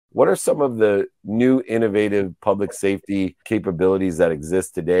What are some of the new innovative public safety capabilities that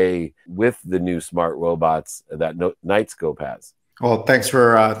exist today with the new smart robots that Knightscope has? Well, thanks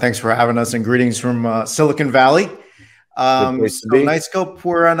for having us, and greetings from Silicon Valley. Good place to So be. Knightscope,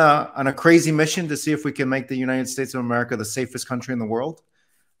 we're on a crazy mission to see if we can make the United States of America the safest country in the world.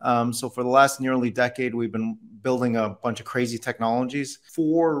 So for the last nearly decade, we've been building a bunch of crazy technologies,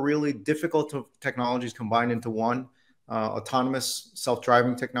 four really difficult technologies combined into one: autonomous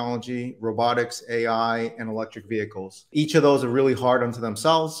self-driving technology, robotics, AI, and electric vehicles. Each of those are really hard unto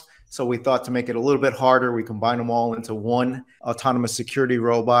themselves. So we thought to make it a little bit harder, we combine them all into one autonomous security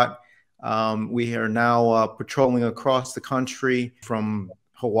robot. We are now patrolling across the country from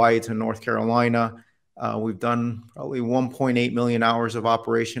Hawaii to North Carolina. We've done probably 1.8 million hours of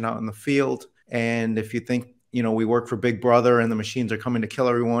operation out in the field. And if you think, we work for Big Brother and the machines are coming to kill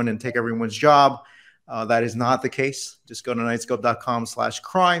everyone and take everyone's job, that is not the case. Just go to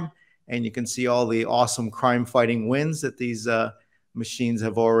knightscope.com/crime, and you can see all the awesome crime fighting wins that these machines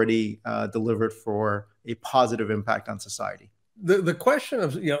have already delivered for a positive impact on society. The question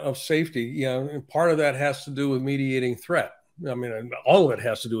of safety, part of that has to do with mediating threat. I mean, all of it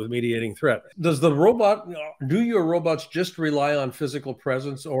has to do with mediating threat. Do your robots just rely on physical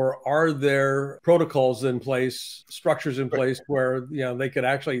presence, or are there protocols in place, structures in place where, they could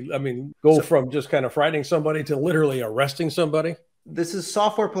actually, go from just kind of frightening somebody to literally arresting somebody? This is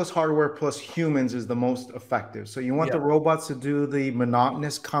software plus hardware plus humans is the most effective. So you want the robots to do the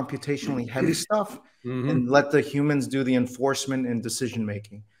monotonous, computationally heavy stuff, and let the humans do the enforcement and decision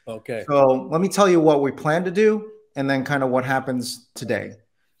making. Okay. So let me tell you what we plan to do, and then kind of what happens today.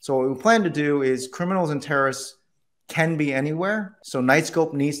 So what we plan to do is criminals and terrorists can be anywhere. So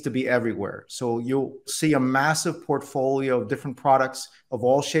Knightscope needs to be everywhere. So you'll see a massive portfolio of different products of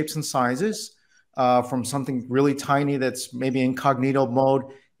all shapes and sizes, from something really tiny that's maybe incognito mode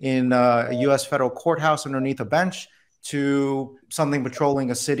in a U.S. federal courthouse underneath a bench, to something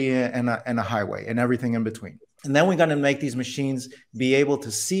patrolling a city and a highway and everything in between. And then we're going to make these machines be able to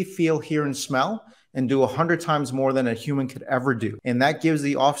see, feel, hear, and smell, and do 100 times more than a human could ever do. And that gives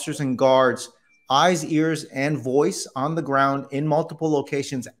the officers and guards eyes, ears, and voice on the ground in multiple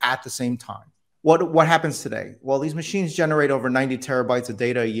locations at the same time. What happens today? Well, these machines generate over 90 terabytes of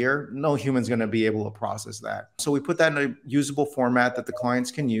data a year. No human's going to be able to process that. So we put that in a usable format that the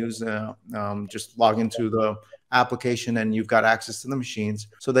clients can use. Just log into the application and you've got access to the machines.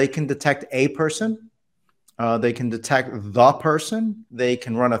 So they can detect a person. They can detect the person. They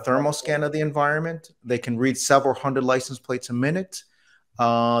can run a thermal scan of the environment. They can read several hundred license plates a minute.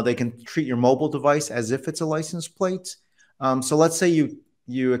 They can treat your mobile device as if it's a license plate. So let's say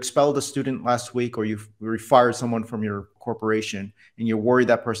you expelled a student last week, or you fired someone from your corporation, and you're worried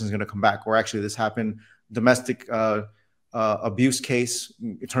that person's going to come back. Or actually, this happened, domestic abuse case,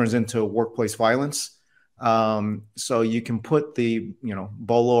 it turns into workplace violence. So you can put the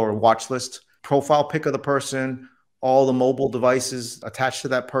BOLO or watch list profile pic of the person, all the mobile devices attached to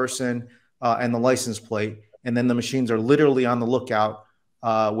that person, and the license plate. And then the machines are literally on the lookout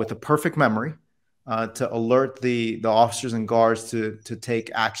with a perfect memory to alert the officers and guards to take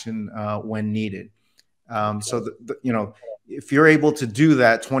action when needed. So if you're able to do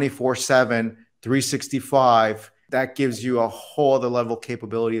that 24/7, 365, that gives you a whole other level of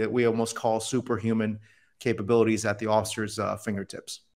capability that we almost call superhuman capabilities at the officer's fingertips.